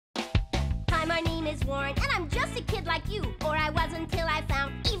is Warren, and I'm just a kid like you. Or I was until I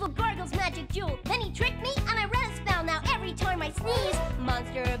found evil Gargle's magic jewel. Then he tricked me, and I read a spell. Now every time I sneeze,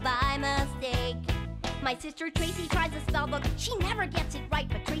 monster by mistake. My sister Tracy tries the spell book. She never gets it right,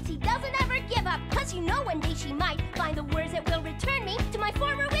 but Tracy doesn't ever give up. 'Cause you know one day she might find the words that will return me to my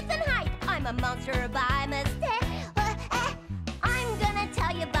former width and height. I'm a monster by mistake. I'm gonna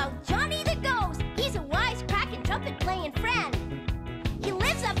tell you about Johnny the Ghost. He's a wisecracking trumpet-playing friend. He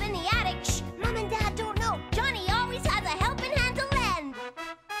lives up in the attic. Shh, Mom and Dad don't know. Johnny always has a helping hand to lend.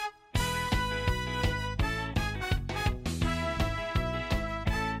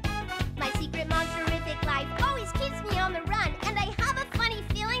 My secret monsterific life always keeps me on the run, and I have a funny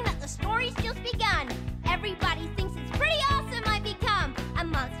feeling that the story's just begun. Everybody thinks it's pretty awesome I've become a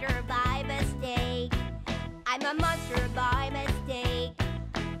monster by mistake. I'm a monster by mistake.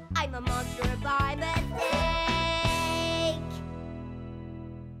 I'm a monster by mistake.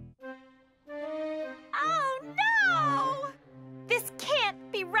 Oh, no! This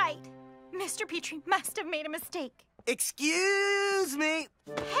can't be right. Mr. Petrie must have made a mistake. Excuse me.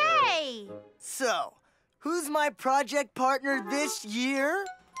 Hey! So, who's my project partner this year?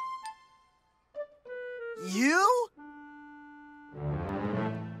 You?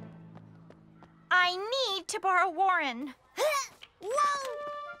 I need to borrow Warren. Whoa!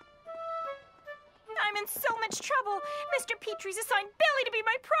 I'm in so much trouble. Mr. Petrie's assigned Billy to be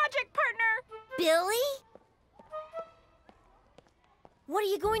my project partner. Billy? What are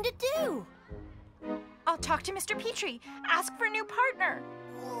you going to do? I'll talk to Mr. Petrie, ask for a new partner.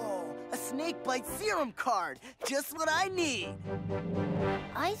 Whoa, a snake bite serum card. Just what I need.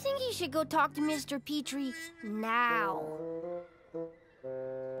 I think you should go talk to Mr. Petrie now.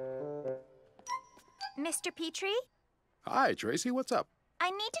 Mr. Petrie? Hi, Tracy. What's up? I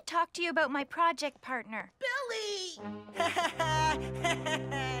need to talk to you about my project partner. Billy!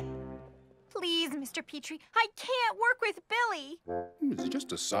 Please, Mr. Petrie, I can't work with Billy. It's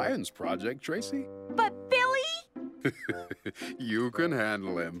just a science project, Tracy. But Billy? You can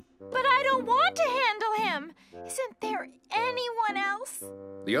handle him. But I don't want to handle him. Isn't there anyone else?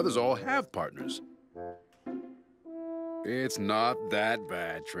 The others all have partners. It's not that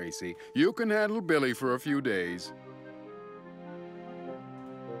bad, Tracy. You can handle Billy for a few days.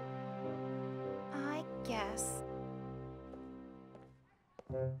 I guess.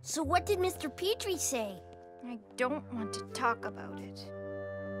 So what did Mr. Petrie say? I don't want to talk about it.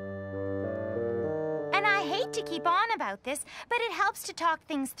 And I hate to keep on about this, but it helps to talk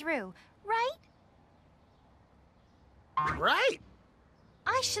things through, right? Right.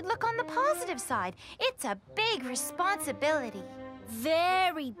 I should look on the positive side. It's a big responsibility.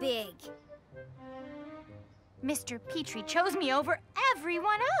 Very big. Mr. Petrie chose me over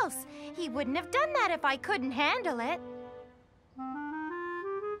everyone else. He wouldn't have done that if I couldn't handle it.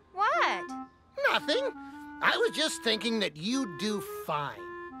 What? Nothing. I was just thinking that you'd do fine.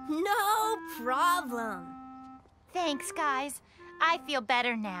 No problem. Thanks, guys. I feel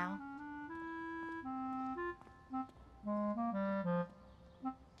better now.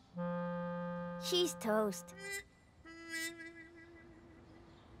 She's toast.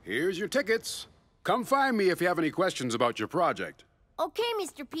 Here's your tickets. Come find me if you have any questions about your project. Okay,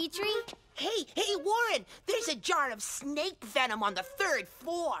 Mr. Petrie. Hey, Warren, there's a jar of snake venom on the 3rd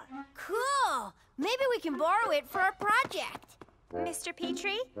floor. Cool. Maybe we can borrow it for our project. Mr.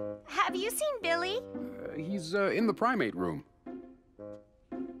 Petrie, have you seen Billy? He's in the primate room.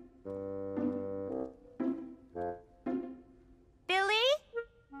 Billy?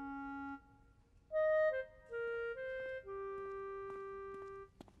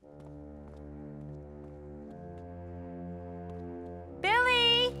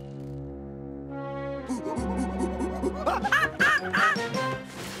 Billy?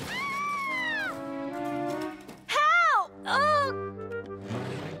 Help!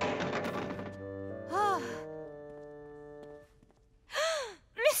 Oh!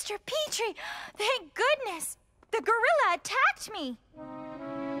 Mr. Petrie, thank goodness! The gorilla attacked me!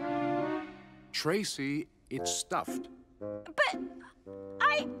 Tracy, it's stuffed. But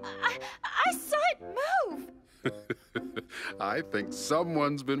I saw it move! I think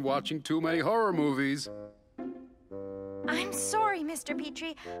someone's been watching too many horror movies. I'm sorry, Mr.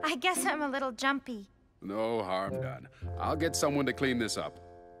 Petrie. I guess I'm a little jumpy. No harm done. I'll get someone to clean this up.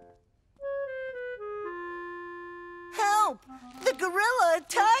 Help! The gorilla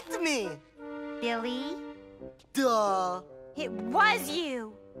attacked me! Billy? Duh! It was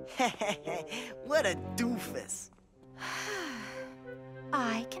you! What a doofus.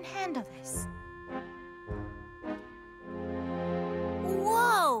 I can handle this.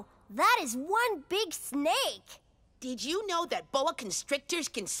 Whoa! That is one big snake. Did you know that boa constrictors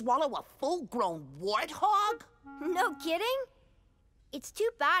can swallow a full-grown warthog? No kidding? It's too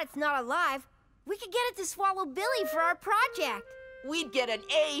bad it's not alive. We could get it to swallow Billy for our project. We'd get an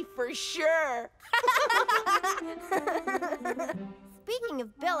A for sure. Speaking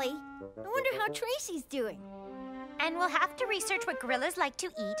of Billy, I wonder how Tracy's doing. And we'll have to research what gorillas like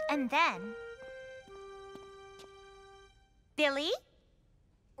to eat, and then... Billy?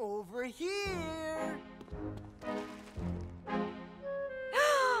 Over here.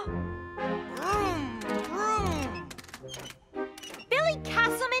 Vroom, vroom. Billy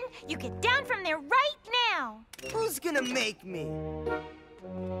Castleman, you get down from there right now. Who's gonna make me?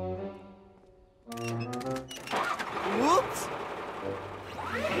 Whoops!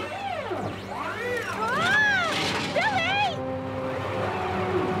 Ah! Billy!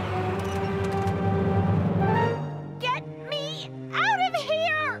 Get me out of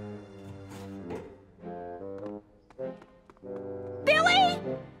here! Billy!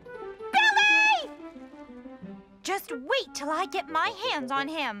 Billy! Just wait till I get my hands on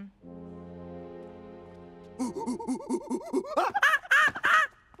him.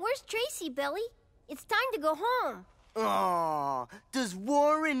 Where's Tracy, Billy? It's time to go home. Aw, does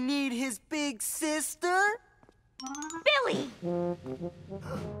Warren need his big sister? Billy!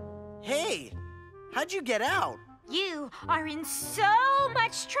 Hey, how'd you get out? You are in so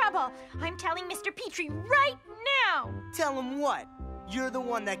much trouble. I'm telling Mr. Petrie right now. Tell him what? You're the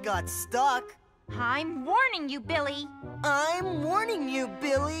one that got stuck. I'm warning you, Billy. I'm warning you,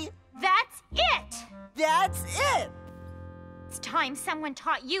 Billy. That's it. That's it. It's time someone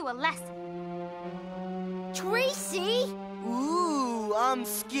taught you a lesson. Tracy! Ooh, I'm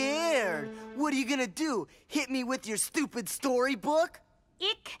scared. What are you gonna do? Hit me with your stupid storybook?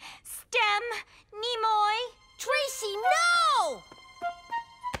 Ich stem Nimoy. Tracy, no!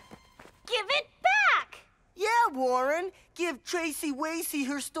 Give it back. Yeah, Warren. Give Tracy Wacy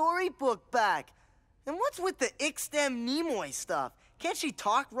her storybook back. And what's with the Ixtem Nimoy stuff? Can't she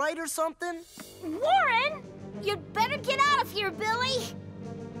talk right or something? Warren! You'd better get out of here, Billy.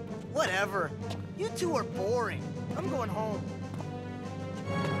 Whatever. You two are boring. I'm going home.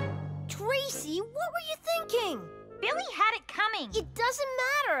 Tracy, what were you thinking? Billy had it coming. It doesn't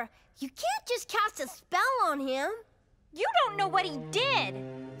matter. You can't just cast a spell on him. You don't know what he did.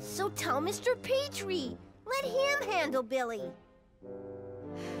 So tell Mr. Petrie. Let him handle Billy.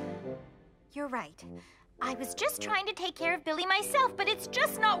 You're right. I was just trying to take care of Billy myself, but it's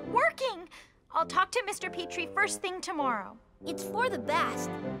just not working. I'll talk to Mr. Petrie first thing tomorrow. It's for the best.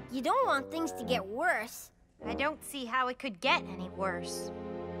 You don't want things to get worse. I don't see how it could get any worse.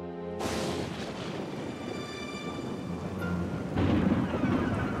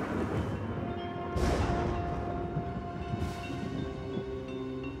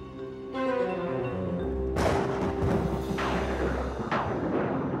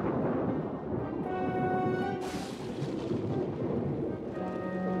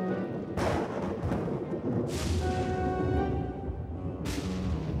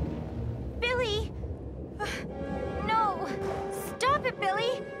 Billy! No! Stop it,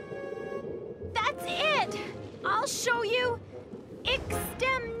 Billy! That's it! I'll show you!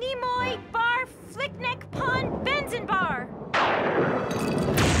 Ixtem Nimoy Bar Flickneck Pon Benzenbar!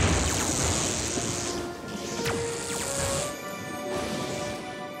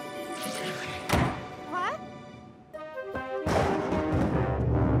 What?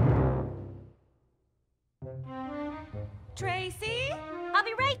 Tracy? I'll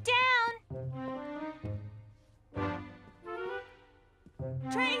be right down.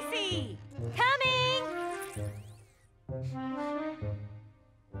 Tracy! Coming!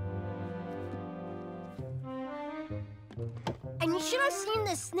 And you should have seen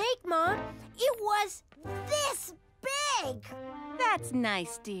the snake, Mom. It was this big. That's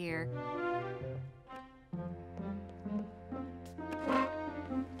nice, dear.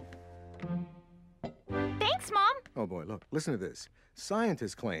 Thanks, Mom. Oh, boy, look, listen to this.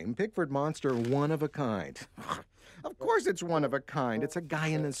 Scientists claim Pickford monster one of a kind. Of course it's one of a kind. It's a guy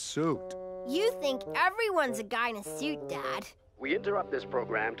in a suit. You think everyone's a guy in a suit, Dad. We interrupt this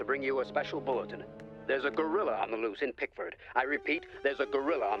program to bring you a special bulletin. There's a gorilla on the loose in Pickford. I repeat, there's a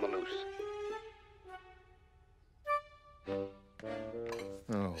gorilla on the loose.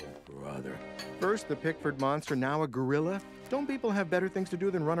 Oh, brother. First the Pickford monster, now a gorilla? Don't people have better things to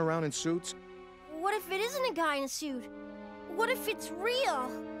do than run around in suits? What if it isn't a guy in a suit? What if it's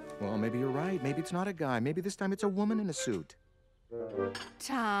real? Well, maybe you're right. Maybe it's not a guy. Maybe this time it's a woman in a suit.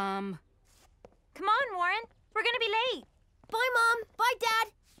 Tom. Come on, Warren. We're gonna be late. Bye, Mom. Bye,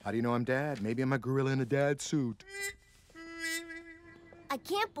 Dad. How do you know I'm Dad? Maybe I'm a gorilla in a dad suit. I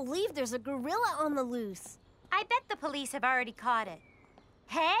can't believe there's a gorilla on the loose. I bet the police have already caught it.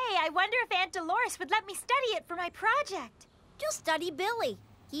 Hey, I wonder if Aunt Dolores would let me study it for my project. Just study Billy.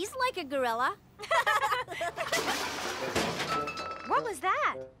 He's like a gorilla. What was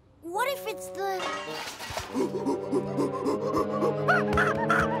that? What if it's the...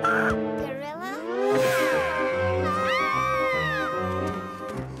 gorilla?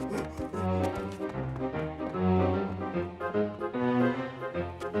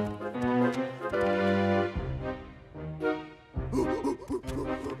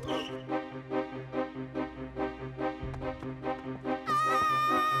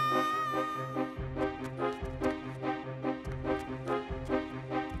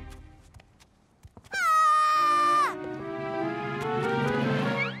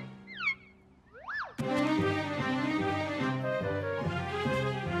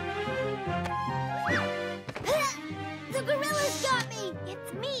 The gorilla's got me!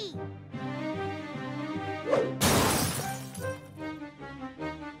 It's me!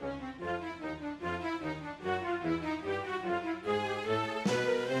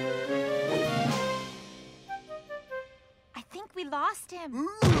 I think we lost him.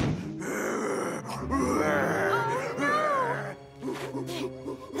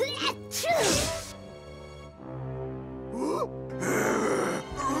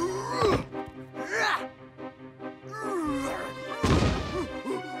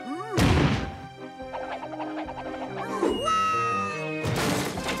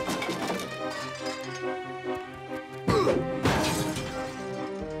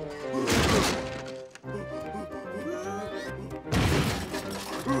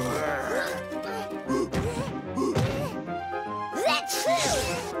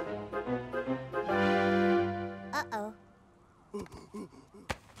 Uh-oh.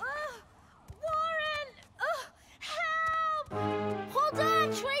 Warren! Help! Hold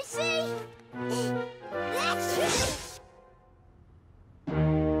on, Tracy! That's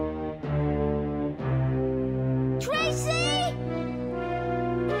Tracy!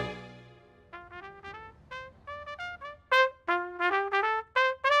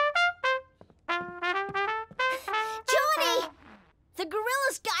 Johnny! The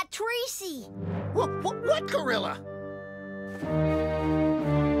gorilla's got Tracy! What gorilla?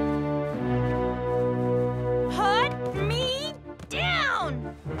 Put me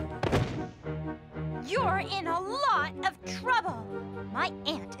down! You're in a lot of trouble. My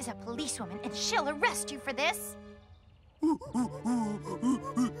aunt is a policewoman and she'll arrest you for this. You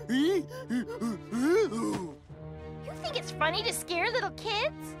think it's funny to scare little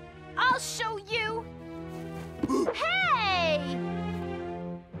kids? I'll show you. Hey!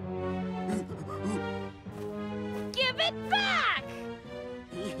 Give it back!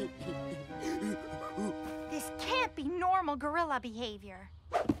 This can't be normal gorilla behavior.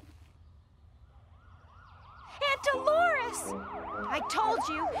 Aunt Dolores! I told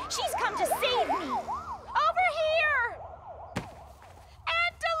you, she's come to save me. Over here!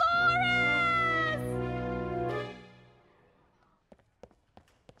 Aunt Dolores!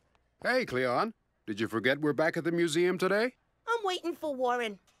 Hey, Cleon. Did you forget we're back at the museum today? I'm waiting for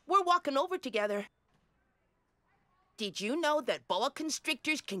Warren. We're walking over together. Did you know that boa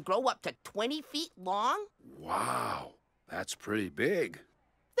constrictors can grow up to 20 feet long? Wow, that's pretty big.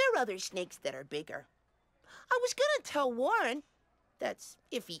 There are other snakes that are bigger. I was gonna tell Warren. That's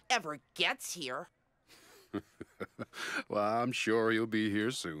if he ever gets here. Well, I'm sure he'll be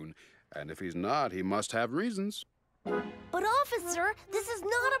here soon. And if he's not, he must have reasons. But, officer, this is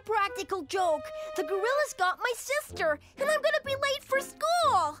not a practical joke. The gorilla's got my sister, and I'm gonna be late for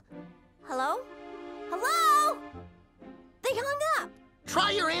school. Hello? Hello? They hung up.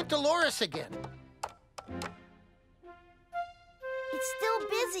 Try your Aunt Dolores again. It's still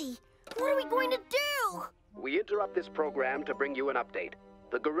busy. What are we going to do? We interrupt this program to bring you an update.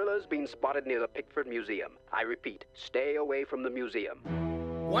 The gorilla's been spotted near the Pickford Museum. I repeat, stay away from the museum.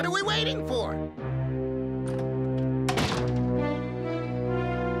 What are we waiting for?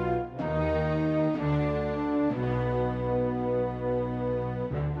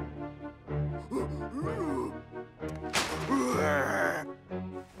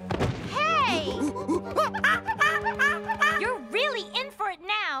 Hey! You're really in for it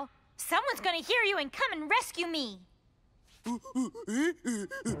now. Someone's gonna hear you and come and rescue me.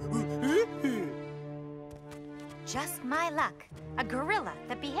 Just my luck. A gorilla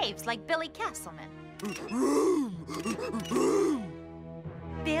that behaves like Billy Castleman.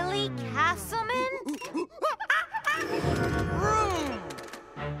 Billy Castleman?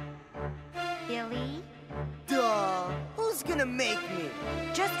 Billy? Duh. Who's gonna make me?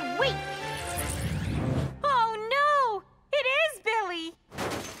 Just wait. Oh no! It is Billy!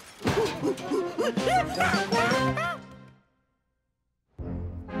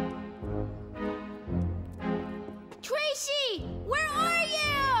 Where are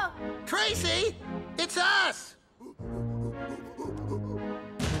you? Tracy, it's us!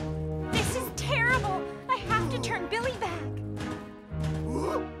 This is terrible. I have to turn Billy back.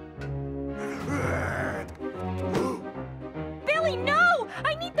 Billy, no!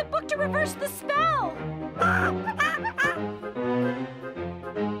 I need the book to reverse the spell.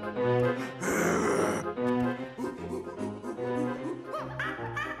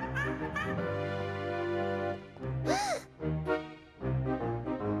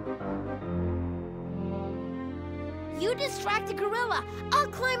 You distract the gorilla. I'll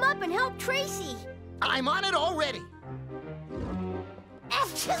climb up and help Tracy. I'm on it already.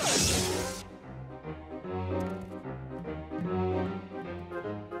 Achilles!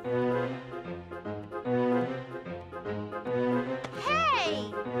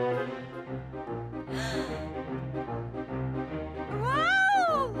 Hey!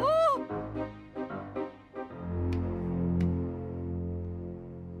 Whoa! Ooh.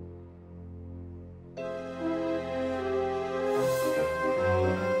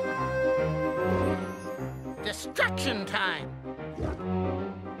 Destruction time!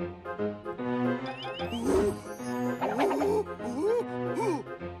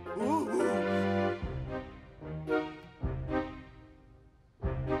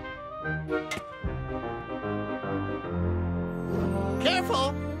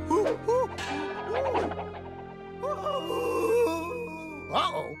 Careful!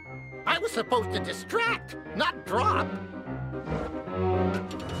 Uh-oh. I was supposed to distract, not drop.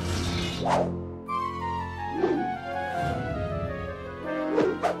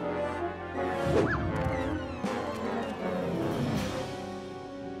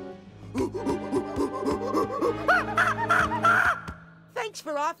 Thanks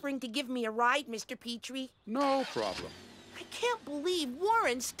for offering to give me a ride, Mr. Petrie. No problem. I can't believe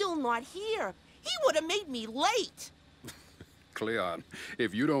Warren's still not here. He would have made me late. Cleon,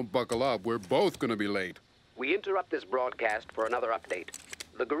 if you don't buckle up, we're both going to be late. We interrupt this broadcast for another update.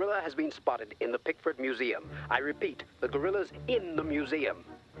 The gorilla has been spotted in the Pickford Museum. I repeat, the gorilla's in the museum.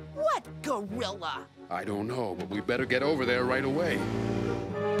 What gorilla? I don't know, but we better get over there right away.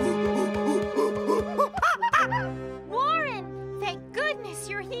 Warren! Thank goodness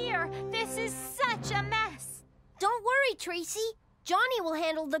you're here. This is such a mess. Don't worry, Tracy. Johnny will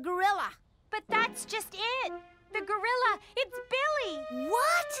handle the gorilla. But that's just it. The gorilla, it's Billy.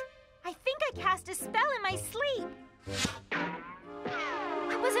 What? I think I cast a spell in my sleep.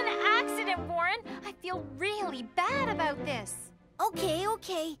 It was an accident, Warren. I feel really bad about this. Okay,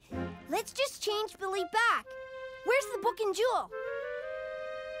 okay. Let's just change Billy back. Where's the book and jewel?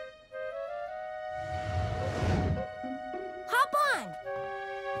 Hop on.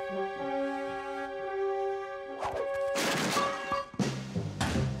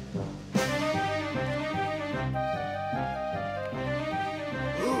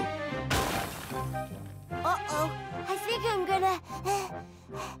 Uh-oh. I think I'm gonna...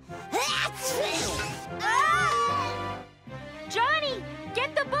 Johnny,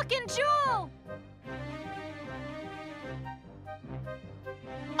 get the book and jewel.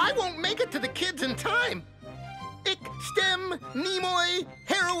 I won't make it to the kids in time. Ick, stem, Nimoy,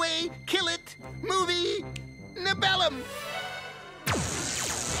 Haraway, Kill It, movie, Nibellum.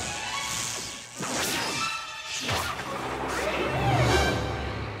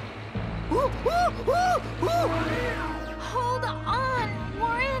 Woo, woo, woo, woo. Hold on,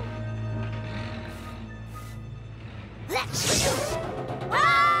 Warren.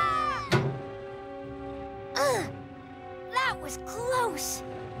 Ah! That was close.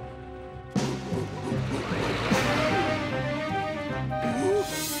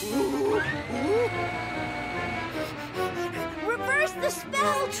 Reverse the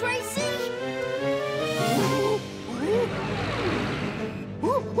spell, Tracy!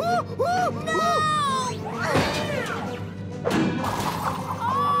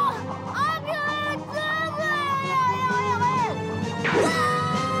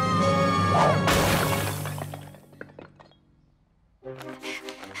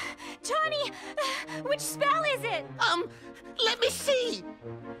 Johnny, which spell is it? Let me see.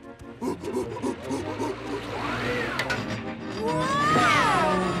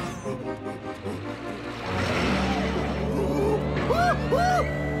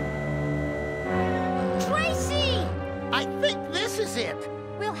 Tracy! I think this is it.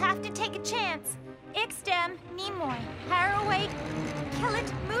 We'll have to take a chance. Ixtem, Nimoy, Haraway, Kill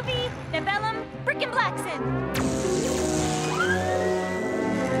It, movie, Nibellum, Frickin' Blackson.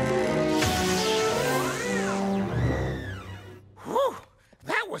 Whew,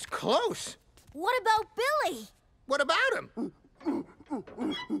 that was close. What about Billy? What about him?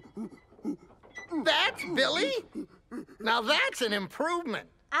 That's Billy? Now that's an improvement.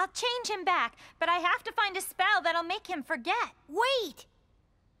 I'll change him back, but I have to find a spell that'll make him forget. Wait!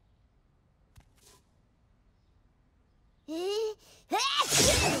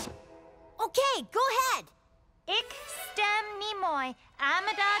 Okay, go ahead. Ik stem nimoy,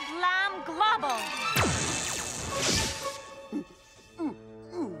 amadag lam global.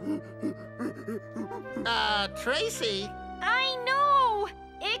 Tracy? I know!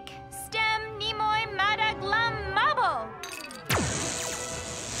 Ik stem nimoy madag lam mubble.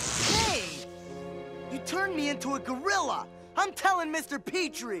 Hey! You turned me into a gorilla. I'm telling Mr.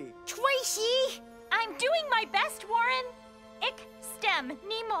 Petrie. Tracy! I'm doing my best, Warren. Ik stem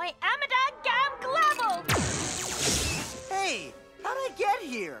nimoy amadag gam global. Hey, how'd I get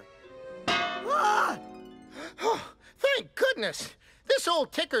here? Ah! Oh, thank goodness. This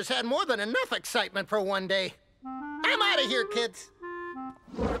old ticker's had more than enough excitement for one day. I'm out of here, kids.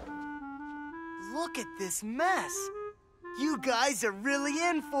 Look at this mess. You guys are really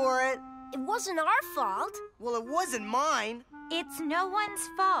in for it. It wasn't our fault. Well, it wasn't mine. It's no one's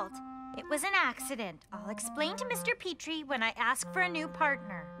fault. It was an accident. I'll explain to Mr. Petrie when I ask for a new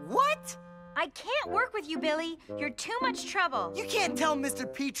partner. What? I can't work with you, Billy. You're too much trouble. You can't tell Mr.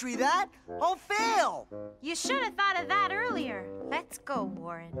 Petrie that. I'll fail. You should have thought of that earlier. Let's go,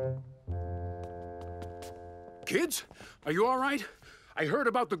 Warren. Kids, are you all right? I heard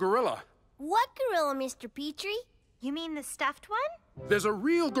about the gorilla. What gorilla, Mr. Petrie? You mean the stuffed one? There's a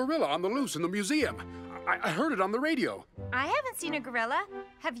real gorilla on the loose in the museum. I heard it on the radio. I haven't seen a gorilla.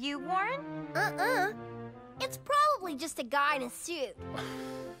 Have you, Warren? It's probably just a guy in a suit.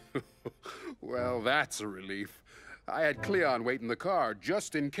 Well, that's a relief. I had Cleon wait in the car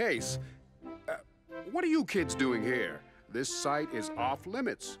just in case. What are you kids doing here? This site is off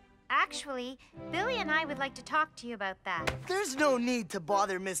limits. Actually, Billy and I would like to talk to you about that. There's no need to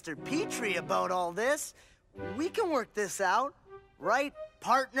bother Mr. Petrie about all this. We can work this out. Right,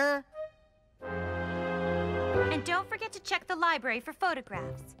 partner? And don't forget to check the library for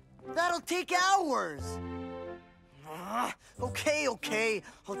photographs. That'll take hours. Okay.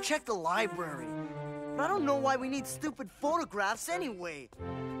 I'll check the library. But I don't know why we need stupid photographs anyway.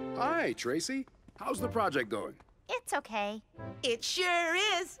 Hi, Tracy. How's the project going? It's okay. It sure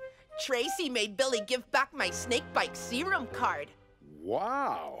is. Tracy made Billy give back my snakebite serum card.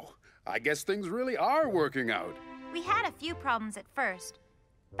 Wow. I guess things really are working out. We had a few problems at first,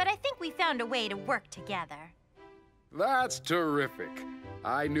 but I think we found a way to work together. That's terrific.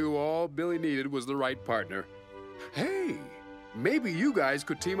 I knew all Billy needed was the right partner. Hey, maybe you guys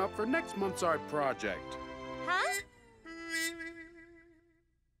could team up for next month's art project. Huh?